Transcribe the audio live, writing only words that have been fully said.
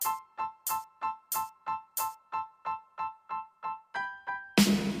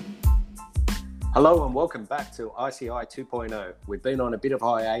Hello and welcome back to ICI 2.0. We've been on a bit of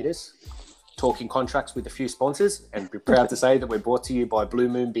hiatus, talking contracts with a few sponsors, and we're proud to say that we're brought to you by Blue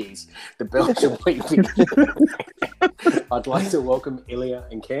Moon Beers, the Belgian wheat beer. I'd like to welcome Ilya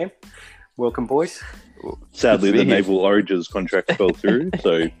and Cam. Welcome, boys. Sadly, the Naval Oranges contract fell through,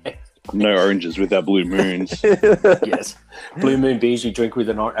 so no oranges with our Blue Moons. Yes. Blue Moon Beers you drink with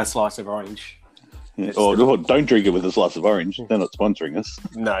a slice of orange. Or don't drink it with a slice of orange. They're not sponsoring us.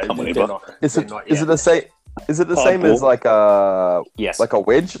 No, they're not. Is it the same? Is it the same as like a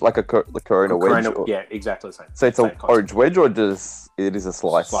wedge, like a Corona wedge? Yeah, exactly the same. So it's an orange wedge, or just it is a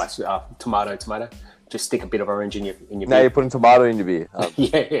slice? Slice, tomato. Just stick a bit of orange in your beer. Now you're putting tomato in your beer.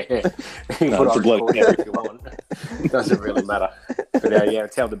 Yeah. You put orange if you want. Doesn't really matter. But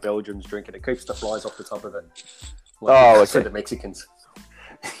it's how the Belgians drink it. It keeps the flies off the top of it. For the Mexicans.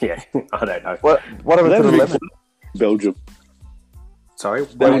 Yeah, I don't know. What happened to the lemon? Belgium. Sorry?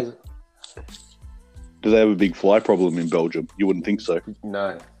 Do they have a big fly problem in Belgium? You wouldn't think so.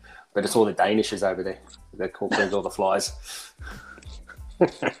 No, but it's all the Danishes over there. They call all the flies.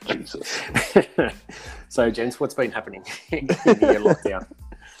 Jesus. So, gents, what's been happening in the lockdown?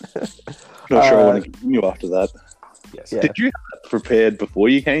 Not sure I want to continue after that. Yes. Yeah. Did you have that prepared before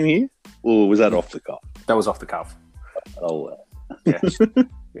you came here? Or was that off the cuff? That was off the cuff. Oh,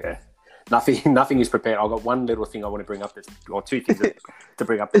 Yeah. Nothing is prepared. I've got one little thing I want to bring up, or two things to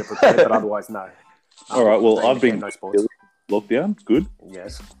bring up that are prepared, but otherwise, no. All right, well, I've been no sports. Lockdown, good.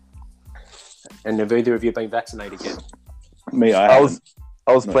 Yes. And have either of you been vaccinated yet? Me, I was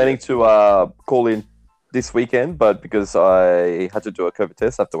planning to call in this weekend, but because I had to do a COVID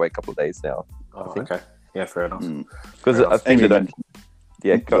test, I have to wait a couple of days now. Oh, okay. Yeah, fair enough. Because I think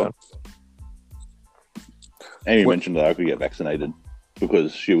go on. Amy mentioned that I could get vaccinated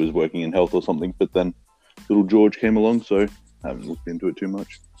because she was working in health or something, but then little George came along, so I haven't looked into it too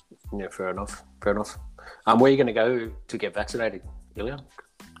much. Yeah, fair enough. Where are you going to go to get vaccinated, Ilya?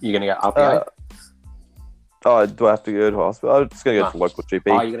 You're going to go RPA? Do I have to go to hospital? I'm just going to go to local GP.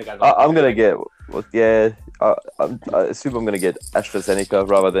 Oh, you're going to go to I'm going to get, I assume I'm going to get AstraZeneca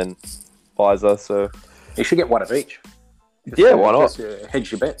rather than Pfizer, so... You should get one of each. Why not?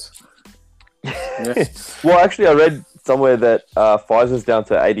 Hedge your bets. Yeah. Well, actually, I read somewhere that Pfizer's down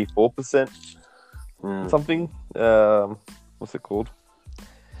to 84%. Something. What's it called?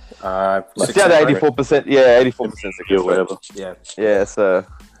 It's down to 84%. Yeah, 84% secure, whatever. Yeah. Yeah. So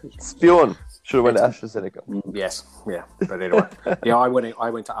Spion should have went to AstraZeneca. Yes. Yeah. But anyway, I went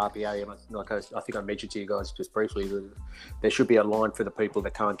to RPA, and I think I mentioned to you guys just briefly that there should be a line for the people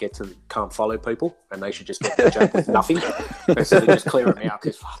that can't follow people, and they should just get the joke with nothing. So they just clear them out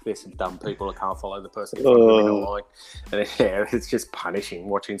because there's some dumb people that can't follow the person in front of them in a line, and it's just punishing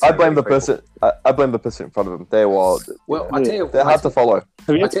watching. I blame the person. I blame the person in front of them. They're wild. Well, I tell you, they're hard to follow.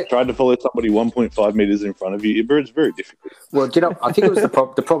 Have you ever tried to follow somebody 1.5 meters in front of you? It's very difficult. Well, I think it was the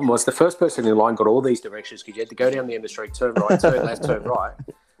problem was the first person in line got all these directions because you had to go down the end of the street, turn right, turn left, turn right.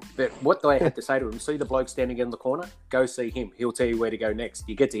 But what they had to say to him, see the bloke standing in the corner? Go see him. He'll tell you where to go next.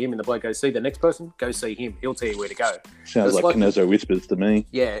 You get to him and the bloke goes, see the next person? Go see him. He'll tell you where to go. Sounds like Kinezo Whispers to me.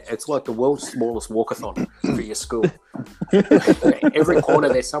 Yeah, it's like the world's smallest walkathon for your school. Every corner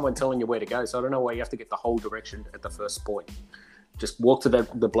there's someone telling you where to go. So I don't know why you have to get the whole direction at the first point. Just walk to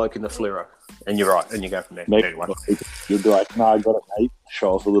the bloke in the fluoro, and you're right, and you go from there. You'll be like, no, I got it, mate.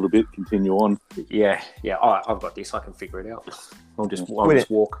 Show off a little bit, continue on. Yeah. I've got this. I can figure it out. I'll just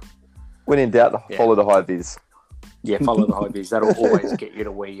walk. When in doubt, follow the high vis. Yeah, follow the high vis. That'll always get you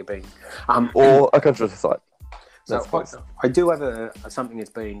to where you're being. Or a country site. So I do have something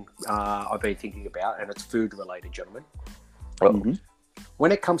that's been I've been thinking about, and it's food related, gentlemen. Mm-hmm.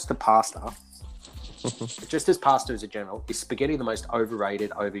 When it comes to pasta. Just as pasta as a general, is spaghetti the most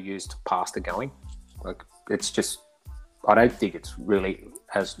overrated, overused pasta going? Like, it's just, I don't think it's really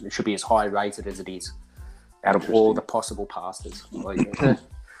it should be as high rated as it is out of all the possible pastas.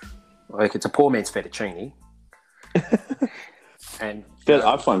 Like it's a poor man's fettuccine. And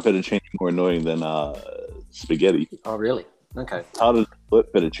I find fettuccine more annoying than spaghetti. Oh, really? Okay. It's harder to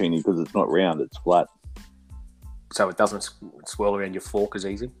split fettuccine because it's not round; it's flat. So it doesn't swirl around your fork as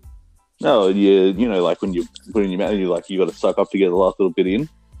easy. No, you know, like when you put it in your mouth, you got to suck up to get the last little bit in,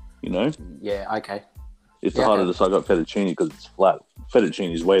 you know? Yeah, okay. It's harder to suck up fettuccine because it's flat.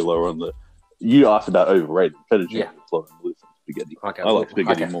 Fettuccine is way lower on the... You asked about overrated. Fettuccine is lower on the list than spaghetti. Okay, I like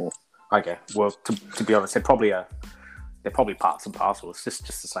spaghetti more. Okay, well, to be honest, they're probably parts and parcel. It's just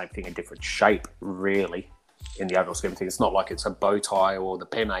the same thing, a different shape, really, in the overall scheme of things. It's not like it's a bow tie or the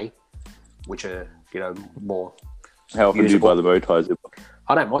penne, which are, more... How often do you buy the bow ties?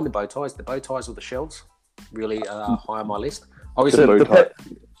 I don't mind the bow ties. The bow ties or the shells really are high on my list. Obviously,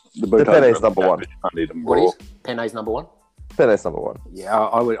 The Penne's number one. What is Penne's number one? Penne's number one. Yeah,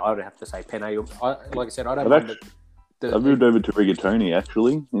 I would have to say Penne. Like I said, I don't mind I've moved over to Rigatoni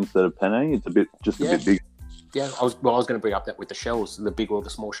actually instead of Penne. It's a bit bigger. Yeah, I was going to bring up that with the shells, the big or the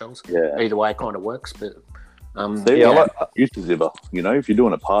small shells. Yeah. Either way, it kind of works, but. I like used to Zibber. You know, if you're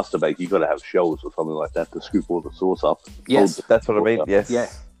doing a pasta bake, you got to have shells or something like that to scoop all the sauce up. Yes, that's what I mean. Yes.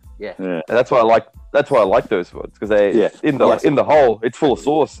 Yeah. And that's why I like those ones because they in the whole it's full of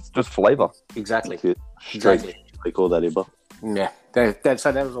sauce. It's just flavor. Exactly. Exactly. They call that Ibba. Yeah. So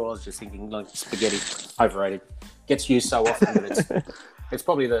that was all I was just thinking. Like spaghetti, overrated. Gets used so often that it's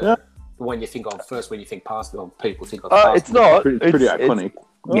probably the one you think of first when you think pasta. Or people think of pasta. It's not. It's pretty iconic.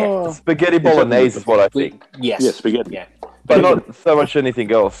 Spaghetti bolognese is what I think. Yes. Yeah, spaghetti. Yeah. But not so much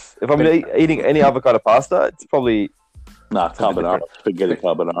anything else. If I'm eating any other kind of pasta, it's probably carbonara. Spaghetti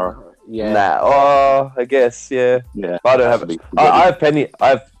carbonara. Yeah. I guess. Yeah. I don't have it. I have penne.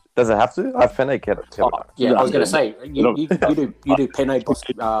 Does it have to? I have penne carbonara. Yeah, I was going to say you do penne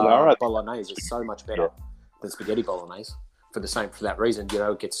bolognese is so much better than spaghetti bolognese for that reason. You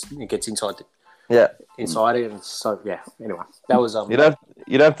know, it gets inside. Inside it, and so anyway, that was you don't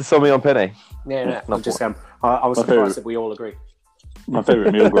have to sell me on penne. I'm just I was surprised that we all agree. My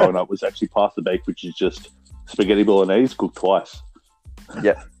favorite meal growing up was actually pasta bake, which is just spaghetti bolognese cooked twice.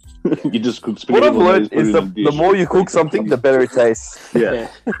 Yeah. You just cook spaghetti. What I've learned is the more you cook something, the better it tastes. Yeah.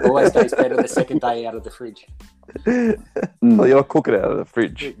 Always tastes better the second day out of the fridge. Well, you're not cooking it out of the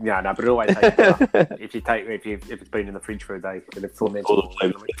fridge. No, but it always tastes better if it's been in the fridge for a day and it ferments.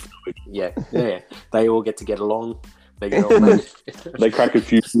 Yeah. They all get to get along. They crack a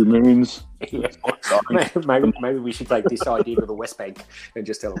few moons. Yeah. Maybe we should take this idea to the West Bank and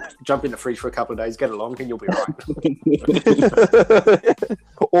just tell them, jump in the fridge for a couple of days, get along, and you'll be right.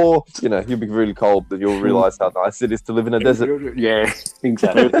 Or, you'll be really cold, but you'll realise how nice it is to live in a desert. Yeah,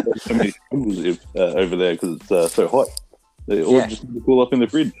 exactly. So many people live over there because it's so hot. They all just cool up in the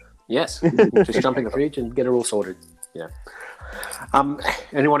fridge. Yes, just jump in the fridge and get it all sorted. Yeah.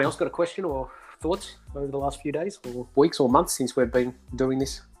 Anyone else got a question or thoughts over the last few days or weeks or months since we've been doing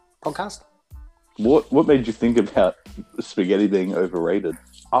this podcast? What made you think about spaghetti being overrated?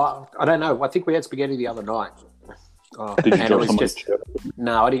 I don't know. I think we had spaghetti the other night. Did you drop some?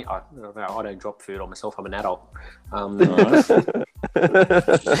 No, I didn't. I don't drop food on myself. I'm an adult. But it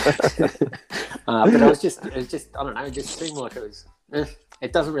was just. I don't know. It just seemed like it was.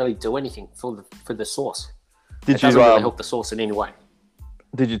 It doesn't really do anything for the sauce. It doesn't really help the sauce in any way.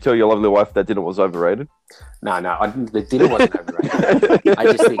 Did you tell your lovely wife that dinner was overrated? No, the dinner wasn't overrated. I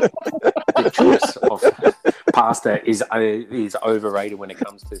just think the choice of pasta is overrated when it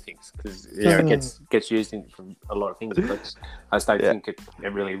comes to things because it gets used in from a lot of things, but I just don't think it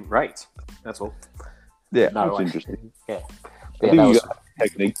really rates. That's all. Yeah, that's interesting. Yeah, I think you got a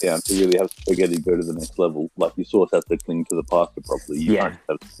technique down to really have spaghetti go to the next level. Like your sauce has to cling to the pasta properly. You can't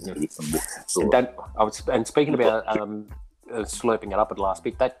have some and speaking about slurping it up at the last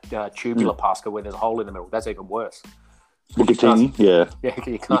bit, that tubular pasta where there's a hole in the middle, that's even worse. Bucatini, you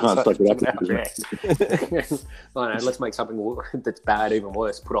can't suck it up. I know, let's make something that's bad even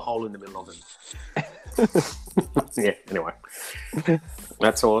worse. Put a hole in the middle of it. Anyway.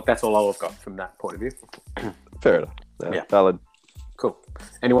 That's all I've got from that point of view. Fair enough. Valid. Cool.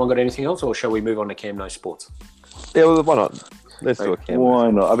 Anyone got anything else, or shall we move on to Cam No Sports? Yeah, well, why not? Let's do a Cam.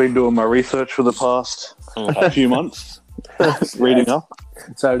 Why not? I've been doing my research for the past few months. Reading up.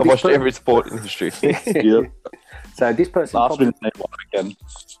 So I watched every sport in history. Yep. So this person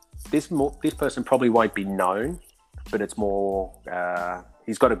this person probably won't be known, but it's more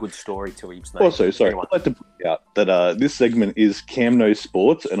he's got a good story to him. Also, sorry, I'd like to point out that this segment is Cam No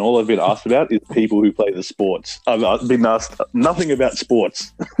Sports, and all I've been asked about is people who play the sports. I've been asked nothing about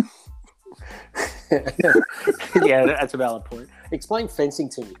sports. Yeah, that's a valid point. Explain fencing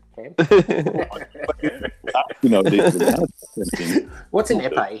to me, Cam. What's an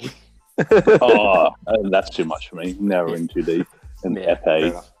epee? That's too much for me. Now we're in too deep. An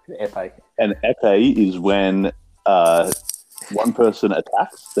epee. An epee is when one person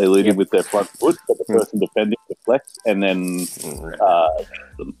attacks, they lead him with their front foot, but the person defending deflects, and then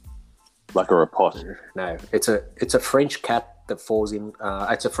like a riposte. No, it's a French cat that falls in.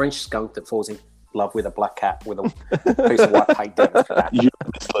 It's a French skunk that falls in love with a black cat with a piece of white paint down its back. You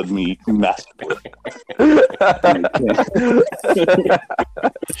misled me massively.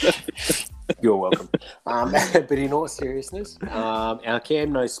 You're welcome. But in all seriousness, our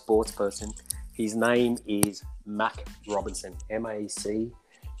Cam No Sports person, his name is Mac Robinson.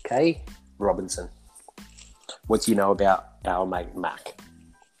 M-A-C-K Robinson. What do you know about our mate Mac?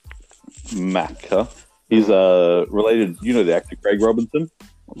 Mac, huh? He's related. You know the actor Craig Robinson?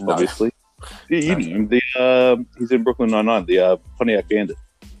 obviously. No. You know him. He's in Brooklyn Nine-Nine, the Pontiac Bandit.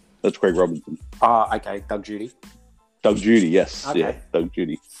 That's Craig Robinson. Okay. Doug Judy. Doug Judy, yes. Okay. Yeah, Doug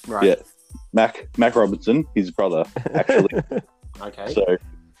Judy. Right. Yeah. Mac Robinson, his brother, actually. Okay. So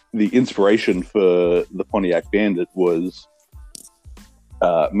the inspiration for the Pontiac Bandit was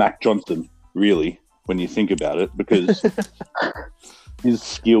Mac Johnson, really, when you think about it, because his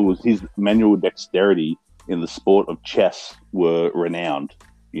skills, his manual dexterity in the sport of chess were renowned.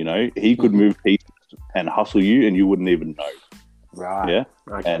 You know, he could move pieces and hustle you, and you wouldn't even know. Right. Yeah.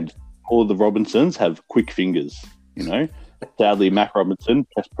 Okay. And all of the Robinsons have quick fingers. You know, sadly, Mac Robinson,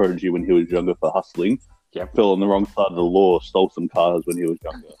 chess prodigy when he was younger for hustling, fell on the wrong side of the law, stole some cars when he was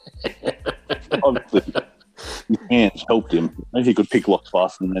younger. Obviously, his hands helped him. You know, he could pick locks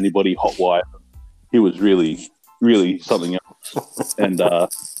faster than anybody, hot wire. He was really, really something else. And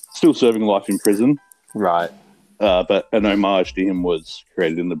still serving life in prison. Right. But an homage to him was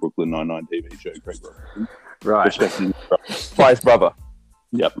created in the Brooklyn Nine-Nine TV show, Craig Robinson. Right. By his brother.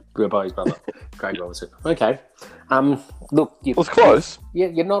 Yep. By his brother, Craig Robinson. Okay. Look, it was close. Yeah,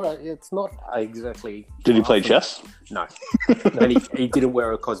 you're not. It's not exactly. Did he play chess? No. And he didn't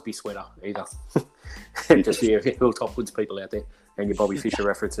wear a Cosby sweater either. Just for your Hilltop Woods people out there and your Bobby Fischer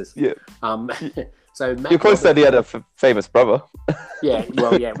references. Yeah. So Mac you're close that he had a famous brother. Yeah.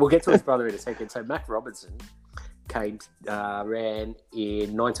 Well, yeah. We'll get to his brother in a second. So Mac Robinson ran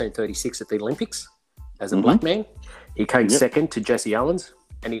in 1936 at the Olympics as a black man. He came second to Jesse Owens,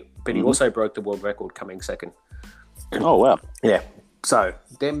 and he also broke the world record coming second. Oh wow! Yeah. So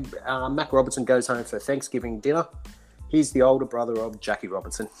then Mac Robinson goes home for Thanksgiving dinner. He's the older brother of Jackie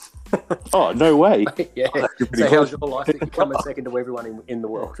Robinson. Oh, no way. Yeah. So how's your life that you're coming second to everyone in the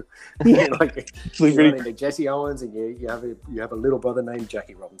world? Like, you run into Jesse Owens and you have a little brother named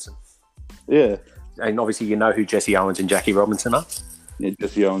Jackie Robinson. Yeah. And obviously you know who Jesse Owens and Jackie Robinson are. Yeah,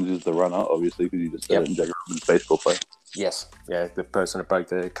 Jesse Owens is the runner, obviously, because you just said it, and Jackie Robinson, baseball player. Yes. Yeah, the person that broke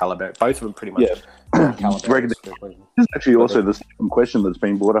the colour barrier. Both of them pretty much. Yeah. This is actually also the second question that's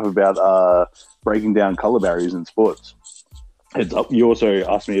been brought up about breaking down colour barriers in sports. You also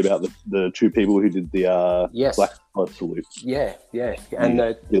asked me about the two people who did the Black Lives Salute. Yeah. And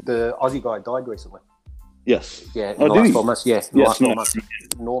the Aussie guy died recently. Yes. Yeah, in the last 4 months. Yeah, last 4 months.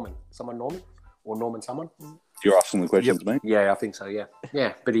 Norman. Someone Norman? Or Norman someone? You're asking the questions, mate? Yeah, I think so, yeah.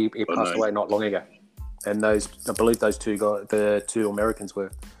 Yeah, but he passed away not long ago. And I believe those two guys, the two Americans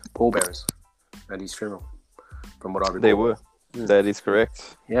were pallbearers at his funeral, from what I recall. They were. That is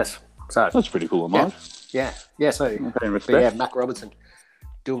correct. Yes. So that's pretty cool, Mike. Yeah. So Mac Robinson,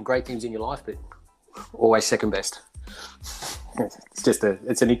 doing great things in your life, but always second best. It's just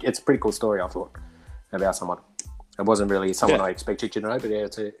it's a pretty cool story, I thought, about someone. It wasn't really someone I expected you to know, but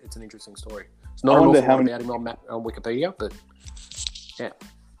it's an interesting story. It's not an awful lot about him on Wikipedia, but yeah.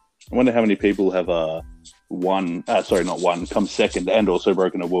 I wonder how many people have come second and also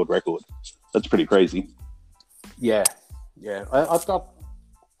broken a world record. That's pretty crazy. Yeah.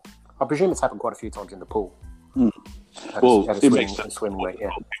 I presume it's happened quite a few times in the pool. It makes sense. Swimming,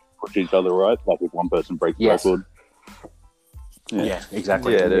 push each other, right? Like if one person breaks the record. Yeah,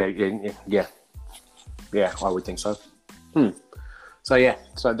 exactly. Yeah, I would think so.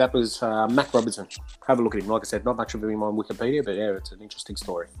 So that was Mac Robinson. Have a look at him. Like I said, not much of him on Wikipedia, but yeah, it's an interesting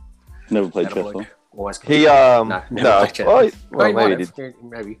story. Never played chess, huh? Never played chess.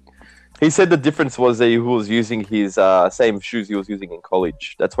 Maybe. He said the difference was that he was using his same shoes he was using in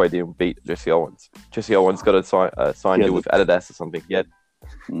college. That's why he didn't beat Jesse Owens. Jesse Owens got a sign deal with Adidas or something. He had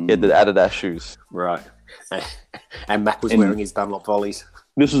the Adidas shoes. Right. And Mac was wearing his Dunlop volleys.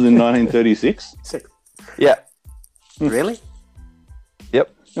 This was in 1936? Yeah. Really? Yep.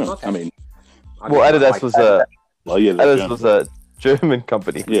 Okay. I mean... Adidas was Adidas was a German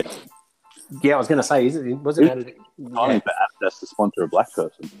company. Yeah. Yeah, I was going to say, was it Adidas? Adidas to sponsor a black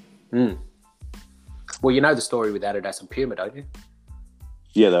person. Well, you know the story with Adidas and Puma, don't you?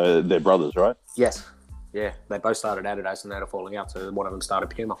 Yeah, they're brothers, right? Yes. Yeah, they both started Adidas and they had a falling out, so one of them started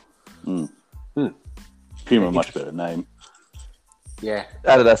Puma. Puma, much better name. Yeah.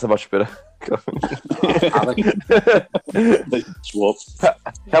 Adidas are much better. They swap.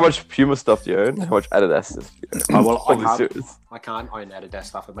 How much Puma stuff do you own? How much Adidas do you own? I can't own Adidas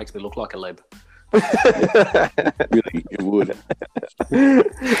stuff. It makes me look like a leb. Really, it would.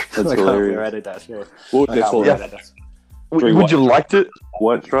 That's hilarious. Adidas, yeah. What would they call Adidas? Would you like to?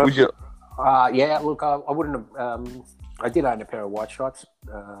 White stripes? Would you? Yeah, look, I wouldn't have... I did own a pair of white stripes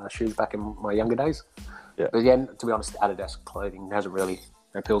shoes back in my younger days. Yeah. But yeah, to be honest, Adidas clothing hasn't really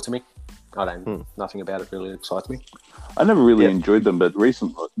appealed to me. Nothing about it really excites me. I never really enjoyed them, but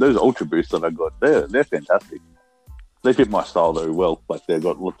recently, those Ultra Boosts that I got, they're fantastic. They fit my style very well. Like they've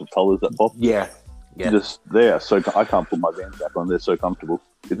got lots of colours that pop. Yeah. They are so. I can't put my Vans back on. They're so comfortable.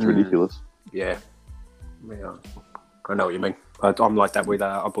 It's ridiculous. Yeah. I know what you mean. I'm like that with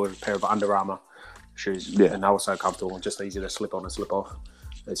I bought a pair of Under Armour shoes, and they were so comfortable and just easy to slip on and slip off.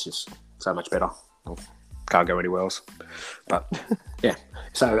 It's just so much better. Can't go anywhere else. But yeah.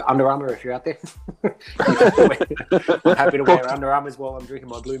 So Under Armour, if you're out there, I'm happy to wear Under Armours while I'm drinking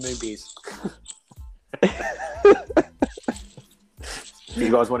my Blue Moon beers. If you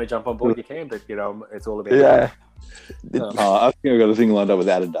guys want to jump on board, you can, but it's all about I think I've got a thing lined up with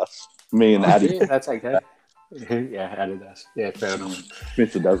Adidas. Me and Addy. Yeah, that's okay. Yeah, Adidas. Yeah, fair enough.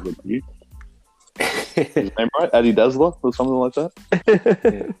 Mr. Dazzler, you. His name right? Addy Dazzler or something like that?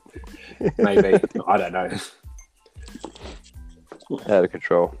 Yeah. Maybe. I don't know. Out of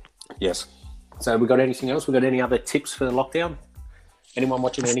control. Yes. So we got anything else? We got any other tips for the lockdown? Anyone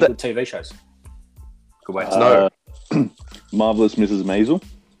watching any good TV shows? Good way to Marvelous Mrs. Maisel,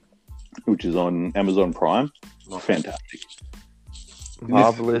 which is on Amazon Prime. Fantastic.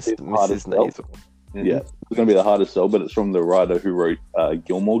 Marvelous Mrs. Maisel. Yeah, it's going to be the hardest sell, but it's from the writer who wrote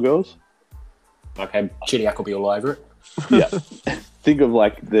Gilmore Girls. Okay, Chittiak will be all over it. Yeah. Think of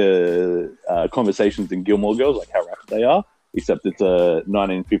like the conversations in Gilmore Girls, like how rapid they are, except it's a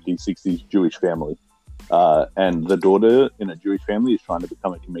 1950s, 60s Jewish family. And the daughter in a Jewish family is trying to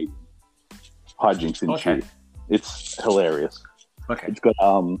become a comedian. Hijinks and shit. It's hilarious. Okay. It's got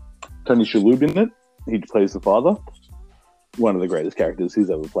Tony Shalhoub in it. He plays the father. One of the greatest characters he's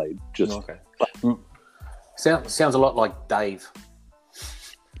ever played. Sounds a lot like Dave,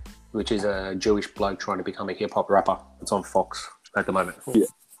 which is a Jewish bloke trying to become a hip hop rapper. It's on Fox at the moment. Yeah,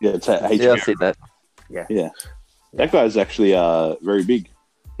 it's HBO. Yeah, I've seen that. Yeah. That guy's actually very big.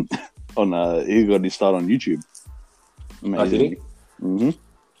 He got his start on YouTube. Amazing. Oh, did he?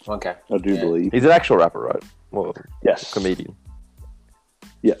 Mm-hmm. Okay. I do believe. He's an actual rapper, right? Well, yes. Comedian.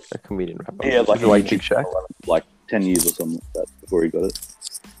 Yeah. A comedian rapper. Yeah, like Big Shaq. Like 10 years or something like that before he got it.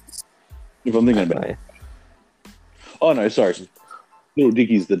 If I'm thinking about it. Oh, no, sorry. Little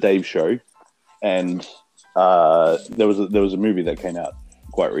Dicky's The Dave Show. And there was a movie that came out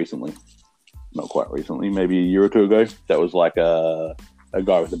quite recently. Not quite recently, maybe a year or two ago. That was like a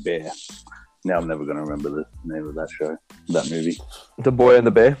guy with a bear. Now I'm never going to remember the name of that show, that movie. The Boy and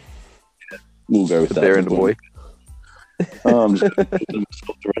the Bear. We'll go with the that. Bear and the Boy. I'm just going to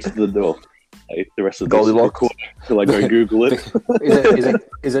put the rest of the door. The rest of the Goldilocks. Till I go Google it.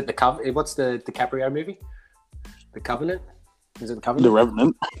 Is it the cover? What's the DiCaprio movie? The Covenant? Is it the Covenant? The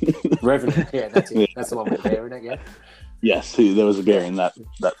Revenant. Revenant. Yeah, that's it. Yeah. That's the one with the bear in it. Yeah. Yes, there was a bear in that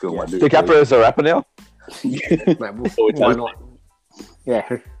film. Yeah. I do. DiCaprio's a rapper now. Why not?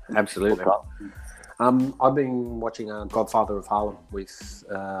 Yeah, absolutely. I've been watching Godfather of Harlem with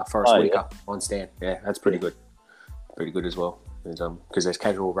Forrest Whitaker on Stan. Yeah, that's pretty good. Pretty good as well. Because there's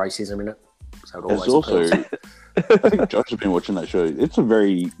casual racism in it. So it always also, I think Josh has been watching that show. It's a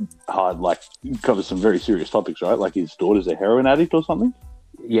very hard, it covers some very serious topics, right? Like his daughter's a heroin addict or something.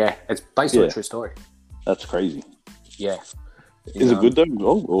 Yeah, it's based on a true story. That's crazy. Yeah. Is it good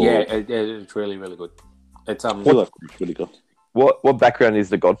though? Yeah, it's really, really good. It's really good. What background is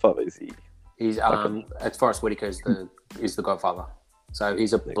the Godfather? Is he? He's it's Forrest Whitaker is the Godfather. So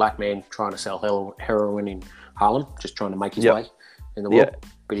he's a black man trying to sell heroin in Harlem, just trying to make his way in the world. Yeah.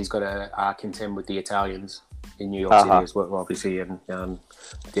 But he's got to contend with the Italians in New York City as well, obviously, and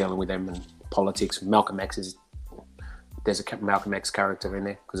dealing with them and politics. There's a Malcolm X character in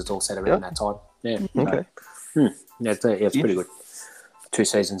there because it's all set around that time. Yeah. Okay. It's pretty good. 2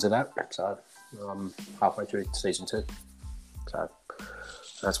 seasons of that. So halfway through season 2. So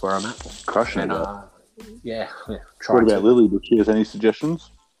that's where I'm at. Crushing it. What about Lily? Did she have any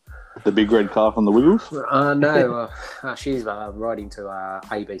suggestions? The big red car from the Wiggles? No. She's writing to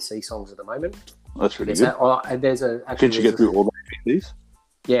ABC songs at the moment. That's really good. Can she get through all the ABCs?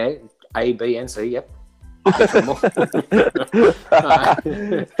 Yeah, A, B, and C. Yep.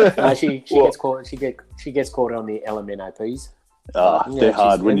 She gets caught on the LMNOPs. They're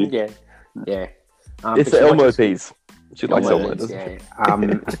hard when you. Yeah. It's the LMOPs. She likes Elmo, doesn't she?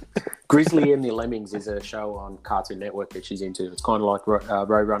 Grizzly and the Lemmings is a show on Cartoon Network that she's into. It's kind of like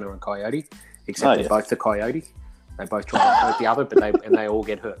Roadrunner and Coyote, except they're both the coyote. They both try to hurt the other, but they all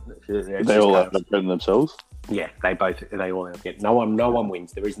get hurt. They all end up hurting themselves. Yeah, they all get. No one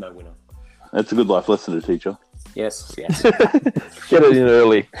wins. There is no winner. That's a good life lesson to teach her. Yes. Get it in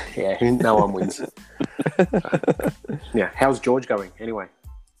early. Yeah, no one wins. Yeah, how's George going anyway?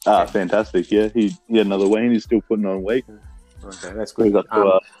 Fantastic. Yeah, he had another Wayne. He's still putting on weight. Okay, that's good.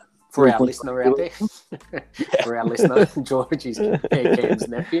 For our listener out there, George is Cam's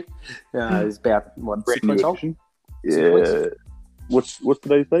nephew. He's about 6 months old. Yeah. What's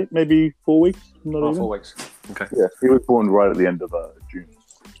today's date? Maybe 4 weeks? Not even? 4 weeks. Okay. Yeah, he was born right at the end of June.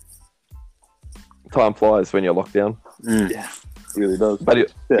 Time flies when you're locked down. Yeah, it really does. But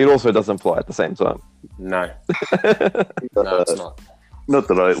it also doesn't fly at the same time. No. No, it's not. Not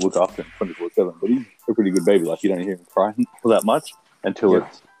that I look after him 24/7, but he's a pretty good baby. Like, you don't hear him crying for that much until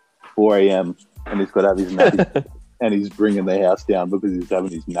it's 4 a.m. and he's got to have his nappy and he's bringing the house down because he's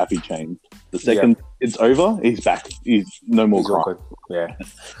having his nappy changed. The second it's over, he's back. He's no more crying. Yeah.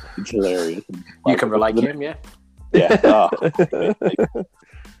 It's hilarious. You can relate to him, yeah? Yeah.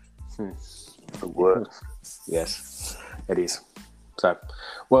 The worst. Yes, it is. So,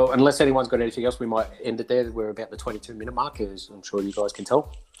 well, unless anyone's got anything else, we might end it there. We're about the 22-minute mark, as I'm sure you guys can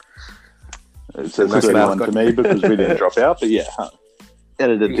tell. It says 31 to me because we didn't drop out, but yeah.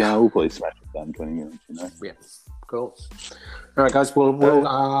 Edit it down. We'll probably smash it down 20 minutes, you know. Yeah, cool. All right, guys.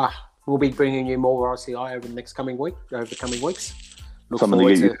 We'll be bringing you more RCI over the coming weeks. Something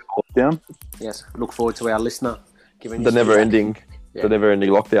to get you down. Yes. Look forward to our listener giving the never-ending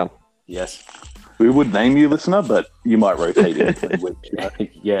lockdown. Yes. We would name you listener, but you might rotate it every week. You know?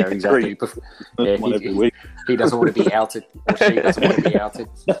 Yeah, exactly. He doesn't want to be outed, or she doesn't want to be outed.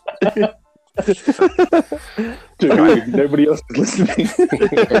 Dude, nobody else is listening.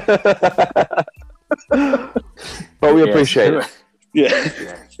 But we appreciate it. Yeah,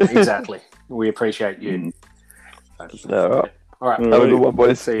 exactly. We appreciate you. All right. All right. Have a good one,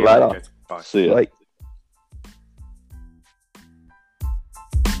 boys. See you later. Bye. See you.